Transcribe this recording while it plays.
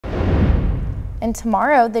And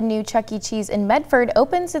tomorrow, the new Chuck E. Cheese in Medford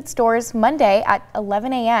opens its doors Monday at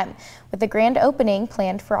 11 a.m. with the grand opening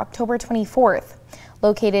planned for October 24th.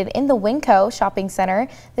 Located in the Winco Shopping Center,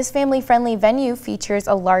 this family-friendly venue features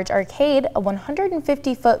a large arcade, a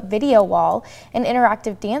 150-foot video wall, an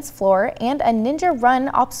interactive dance floor, and a Ninja Run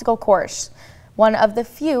obstacle course, one of the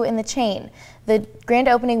few in the chain. The grand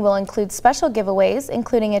opening will include special giveaways,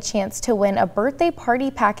 including a chance to win a birthday party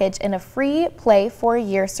package and a free Play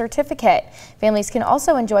 4-year certificate. Families can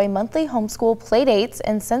also enjoy monthly homeschool playdates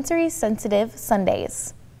and sensory-sensitive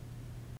Sundays.